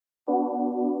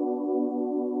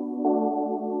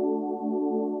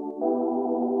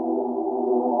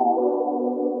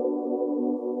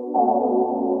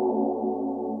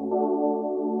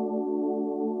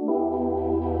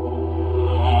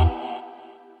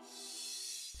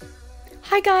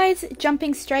Hi guys,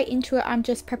 jumping straight into it, I'm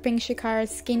just prepping Shakara's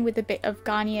skin with a bit of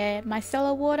Garnier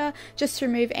Micellar water just to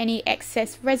remove any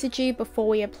excess residue before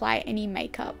we apply any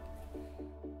makeup.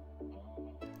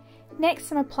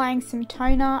 Next I'm applying some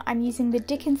toner. I'm using the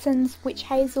Dickinson's Witch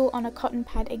Hazel on a cotton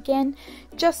pad again,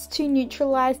 just to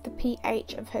neutralise the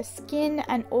pH of her skin,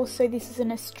 and also this is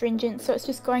an astringent, so it's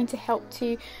just going to help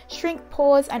to shrink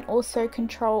pores and also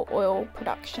control oil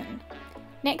production.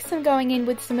 Next I'm going in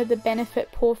with some of the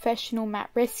Benefit Porefessional Matte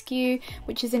Rescue,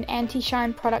 which is an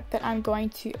anti-shine product that I'm going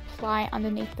to apply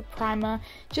underneath the primer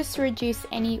just to reduce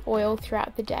any oil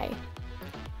throughout the day.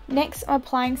 Next I'm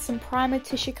applying some primer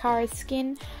to Shakara's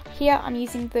skin. Here I'm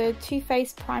using the Too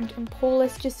Faced Primed and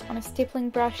Poreless just on a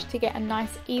stippling brush to get a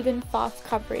nice even fast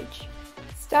coverage.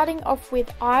 Starting off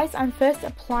with eyes, I'm first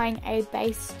applying a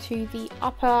base to the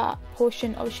upper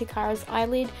portion of Shakara's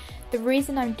eyelid. The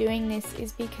reason I'm doing this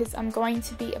is because I'm going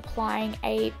to be applying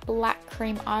a black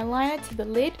cream eyeliner to the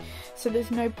lid, so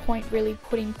there's no point really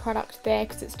putting product there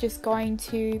because it's just going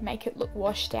to make it look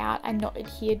washed out and not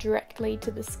adhere directly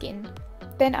to the skin.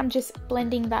 Then I'm just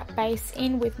blending that base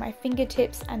in with my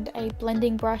fingertips and a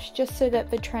blending brush just so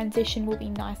that the transition will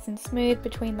be nice and smooth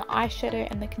between the eyeshadow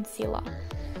and the concealer.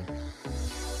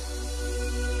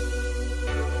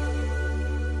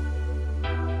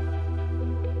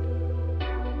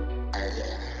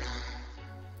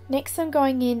 Next I'm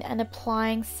going in and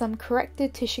applying some Corrector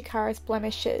to Shakara's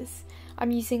blemishes. I'm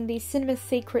using the Cinema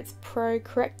Secrets Pro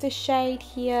Corrector shade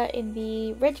here in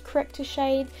the red Corrector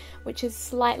shade, which is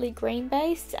slightly green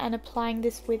based, and applying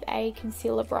this with a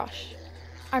concealer brush.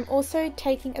 I'm also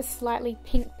taking a slightly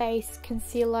pink based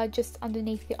concealer just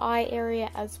underneath the eye area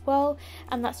as well,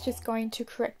 and that's just going to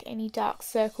correct any dark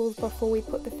circles before we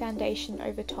put the foundation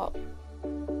over top.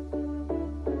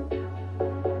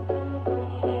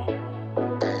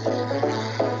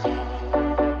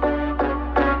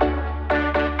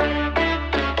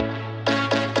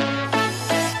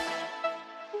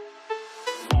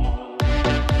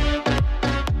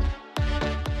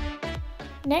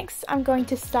 Next, I'm going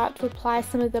to start to apply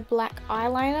some of the black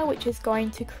eyeliner, which is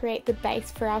going to create the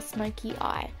base for our smoky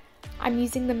eye. I'm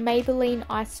using the Maybelline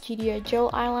Eye Studio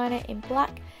Gel Eyeliner in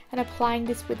black and applying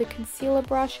this with a concealer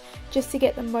brush just to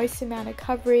get the most amount of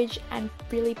coverage and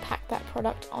really pack that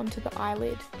product onto the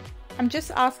eyelid. I'm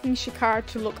just asking Shakara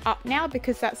to look up now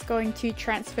because that's going to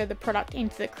transfer the product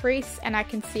into the crease and I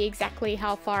can see exactly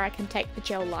how far I can take the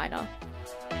gel liner.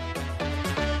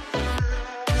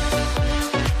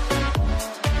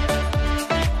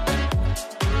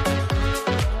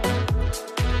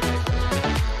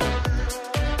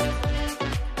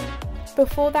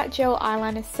 Before that gel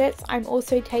eyeliner sets, I'm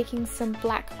also taking some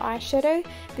black eyeshadow.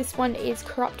 This one is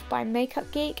Corrupt by Makeup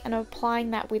Geek, and I'm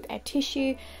applying that with a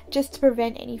tissue just to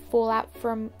prevent any fallout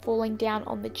from falling down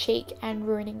on the cheek and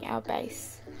ruining our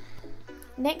base.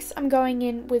 Next I'm going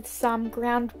in with some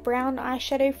ground brown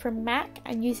eyeshadow from MAC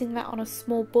and using that on a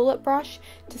small bullet brush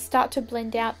to start to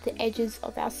blend out the edges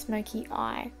of our smoky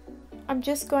eye. I'm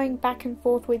just going back and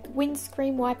forth with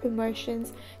windscreen wiper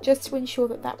motions just to ensure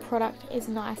that that product is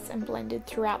nice and blended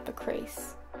throughout the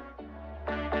crease.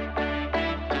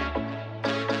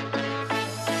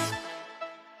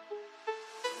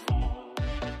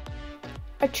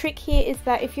 A trick here is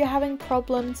that if you're having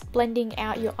problems blending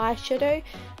out your eyeshadow,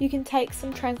 you can take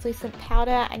some translucent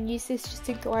powder and use this just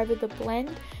to go over the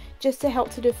blend, just to help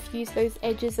to diffuse those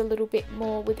edges a little bit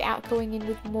more without going in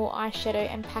with more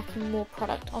eyeshadow and packing more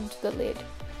product onto the lid.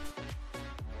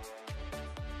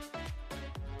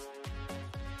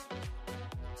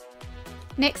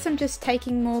 Next I'm just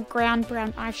taking more ground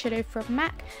brown eyeshadow from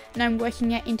MAC and I'm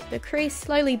working it into the crease,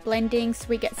 slowly blending so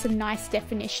we get some nice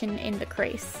definition in the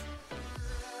crease.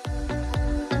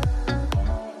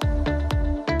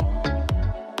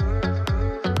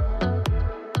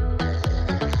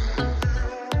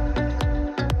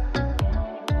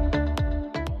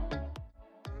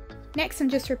 Next I'm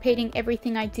just repeating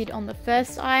everything I did on the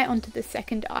first eye onto the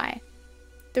second eye.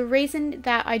 The reason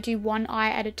that I do one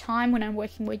eye at a time when I'm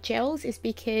working with gels is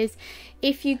because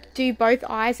if you do both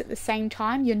eyes at the same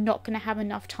time, you're not going to have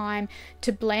enough time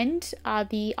to blend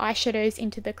the eyeshadows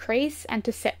into the crease and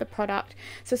to set the product.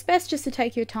 So it's best just to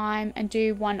take your time and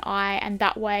do one eye, and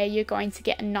that way you're going to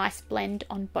get a nice blend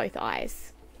on both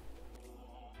eyes.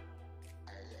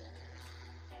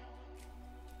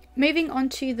 Moving on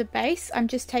to the base, I'm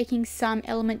just taking some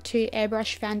Elementwo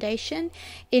airbrush foundation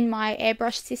in my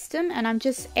airbrush system and I'm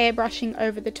just airbrushing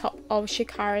over the top of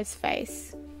Shakara's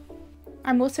face.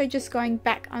 I'm also just going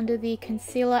back under the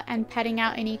concealer and patting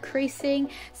out any creasing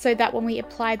so that when we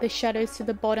apply the shadows to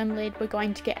the bottom lid, we're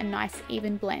going to get a nice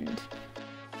even blend.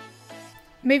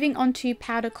 Moving on to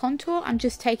powder contour, I'm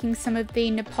just taking some of the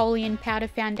Napoleon powder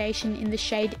foundation in the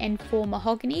shade N4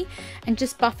 Mahogany and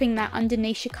just buffing that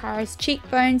underneath Shakara's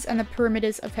cheekbones and the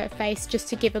perimeters of her face just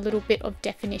to give a little bit of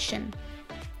definition.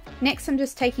 Next, I'm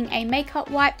just taking a makeup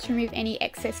wipe to remove any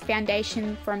excess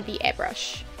foundation from the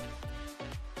airbrush.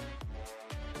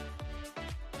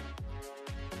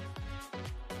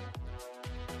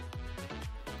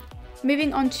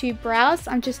 Moving on to brows,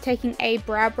 I'm just taking a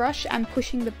brow brush and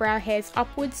pushing the brow hairs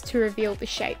upwards to reveal the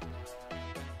shape.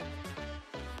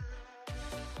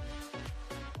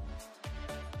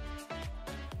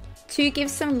 To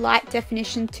give some light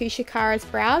definition to Shakara's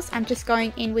brows, I'm just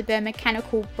going in with the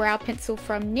mechanical brow pencil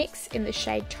from NYX in the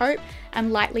shade Taupe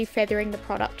and lightly feathering the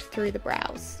product through the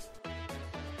brows.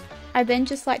 I then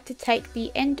just like to take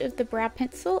the end of the brow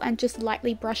pencil and just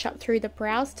lightly brush up through the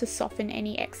brows to soften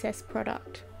any excess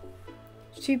product.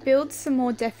 To build some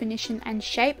more definition and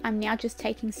shape, I'm now just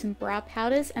taking some brow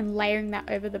powders and layering that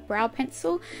over the brow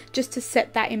pencil just to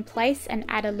set that in place and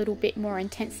add a little bit more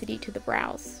intensity to the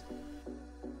brows.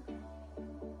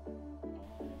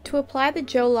 To apply the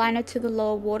gel liner to the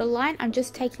lower waterline, I'm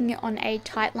just taking it on a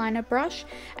tight liner brush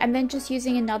and then just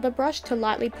using another brush to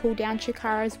lightly pull down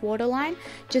Shakara's waterline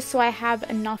just so I have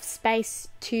enough space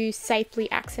to safely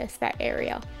access that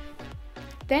area.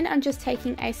 Then I'm just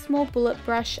taking a small bullet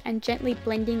brush and gently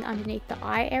blending underneath the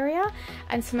eye area,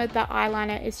 and some of the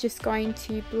eyeliner is just going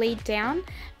to bleed down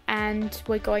and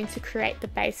we're going to create the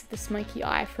base of the smoky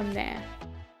eye from there.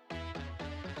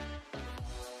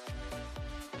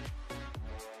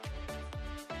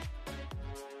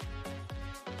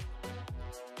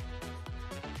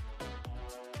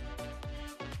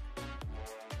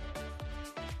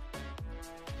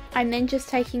 I'm then just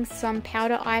taking some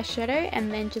powder eyeshadow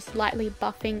and then just lightly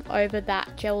buffing over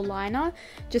that gel liner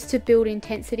just to build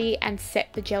intensity and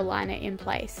set the gel liner in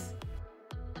place.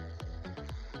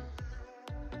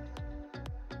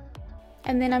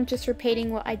 And then I'm just repeating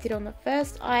what I did on the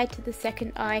first eye to the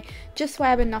second eye just so I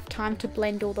have enough time to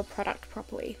blend all the product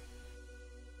properly.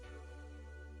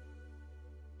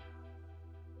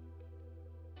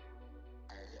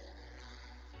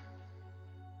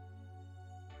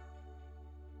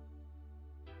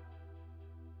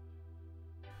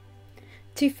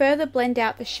 To further blend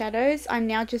out the shadows, I'm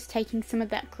now just taking some of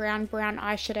that ground brown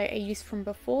eyeshadow I used from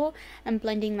before and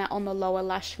blending that on the lower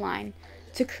lash line.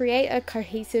 To create a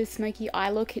cohesive smoky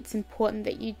eye look, it's important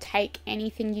that you take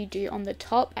anything you do on the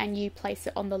top and you place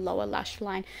it on the lower lash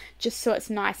line, just so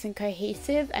it's nice and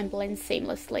cohesive and blends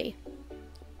seamlessly.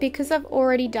 Because I've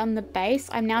already done the base,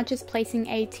 I'm now just placing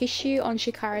a tissue on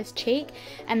Shakara's cheek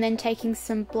and then taking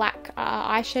some black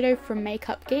eyeshadow from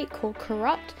Makeup Geek called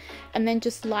Corrector and then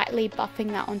just lightly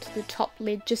buffing that onto the top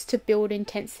lid just to build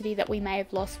intensity that we may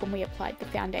have lost when we applied the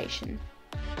foundation.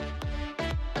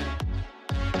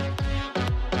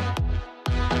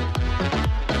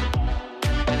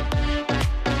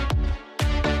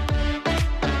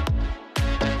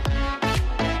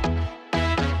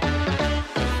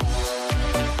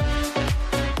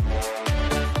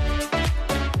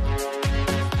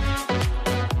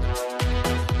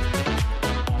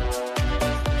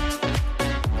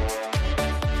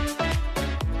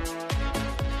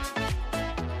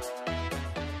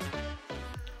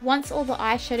 Once all the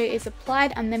eyeshadow is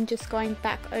applied, I'm then just going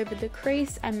back over the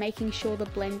crease and making sure the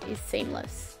blend is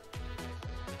seamless.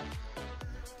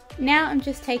 Now I'm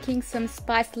just taking some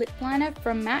Spice lip liner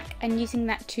from MAC and using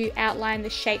that to outline the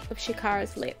shape of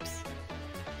Shakara's lips.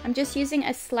 I'm just using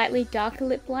a slightly darker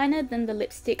lip liner than the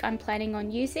lipstick I'm planning on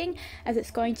using, as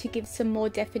it's going to give some more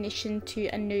definition to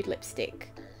a nude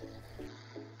lipstick.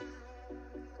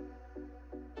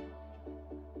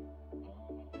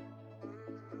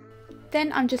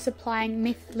 Then I'm just applying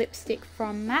Myth lipstick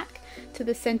from MAC to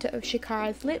the centre of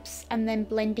Shakara's lips and then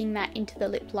blending that into the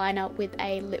lip liner with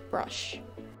a lip brush.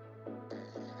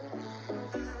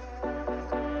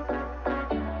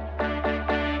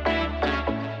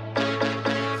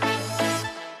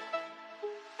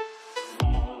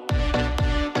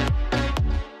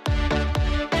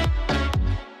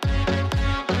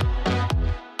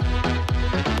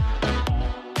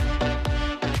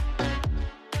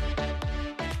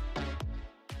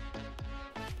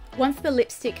 Once the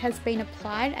lipstick has been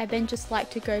applied, I then just like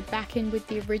to go back in with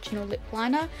the original lip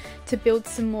liner to build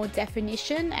some more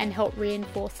definition and help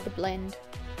reinforce the blend.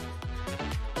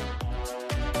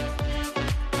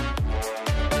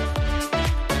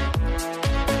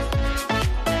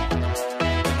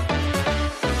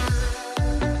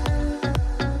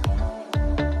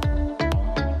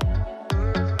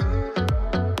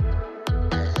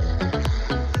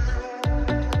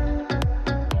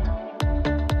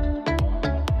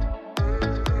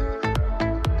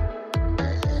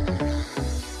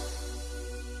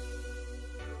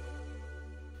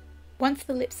 Once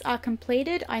the lips are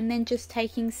completed, I'm then just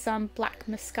taking some black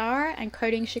mascara and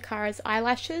coating Shakara's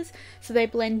eyelashes so they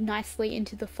blend nicely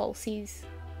into the falsies.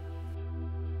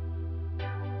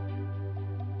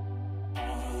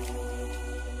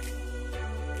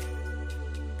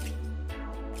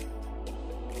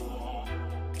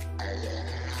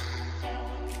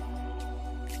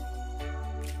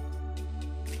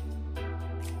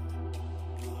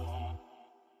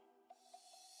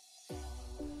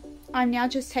 I'm now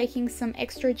just taking some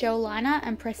extra gel liner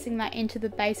and pressing that into the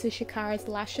base of Shakara's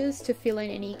lashes to fill in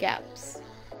any gaps.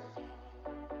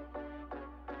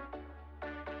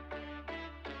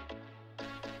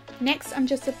 Next, I'm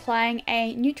just applying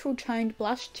a neutral toned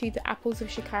blush to the apples of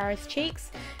Shakara's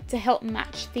cheeks to help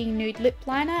match the nude lip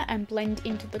liner and blend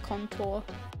into the contour.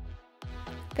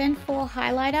 Then for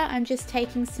highlighter, I'm just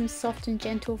taking some Soft and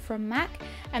Gentle from MAC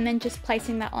and then just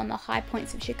placing that on the high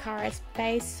points of Shakara's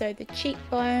face, so the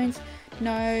cheekbones,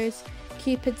 nose,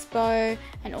 Cupid's bow,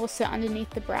 and also underneath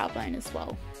the brow bone as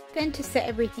well. Then to set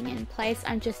everything in place,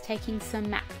 I'm just taking some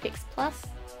MAC Fix Plus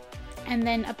and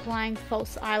then applying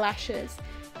false eyelashes.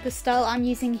 The style I'm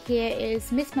using here is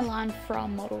Miss Milan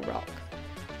from Modelrock.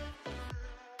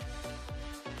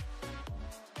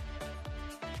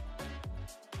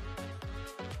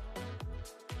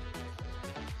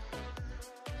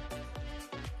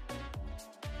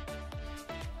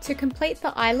 To complete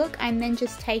the eye look, I'm then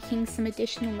just taking some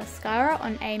additional mascara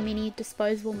on a mini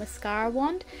disposable mascara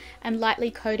wand and lightly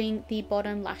coating the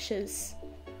bottom lashes.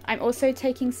 I'm also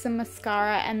taking some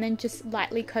mascara and then just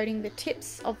lightly coating the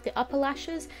tips of the upper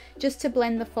lashes just to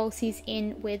blend the falsies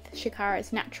in with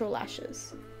Shakara's natural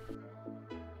lashes.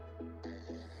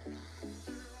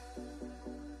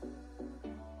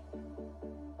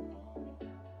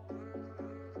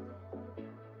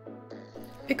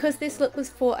 Because this look was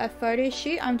for a photo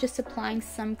shoot, I'm just applying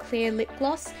some clear lip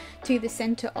gloss to the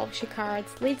centre of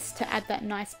Shakara's lids to add that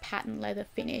nice patent leather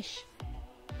finish.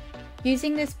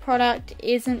 Using this product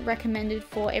isn't recommended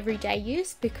for everyday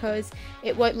use because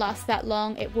it won't last that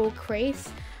long, it will crease.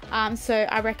 So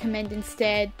I recommend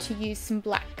instead to use some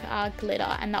black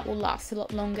glitter, and that will last a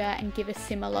lot longer and give a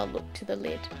similar look to the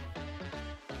lid.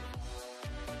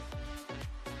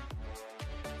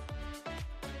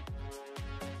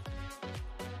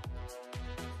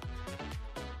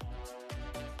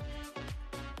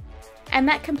 And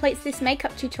that completes this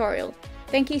makeup tutorial.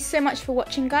 Thank you so much for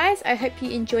watching, guys. I hope you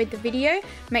enjoyed the video.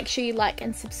 Make sure you like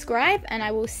and subscribe, and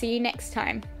I will see you next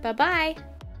time. Bye bye!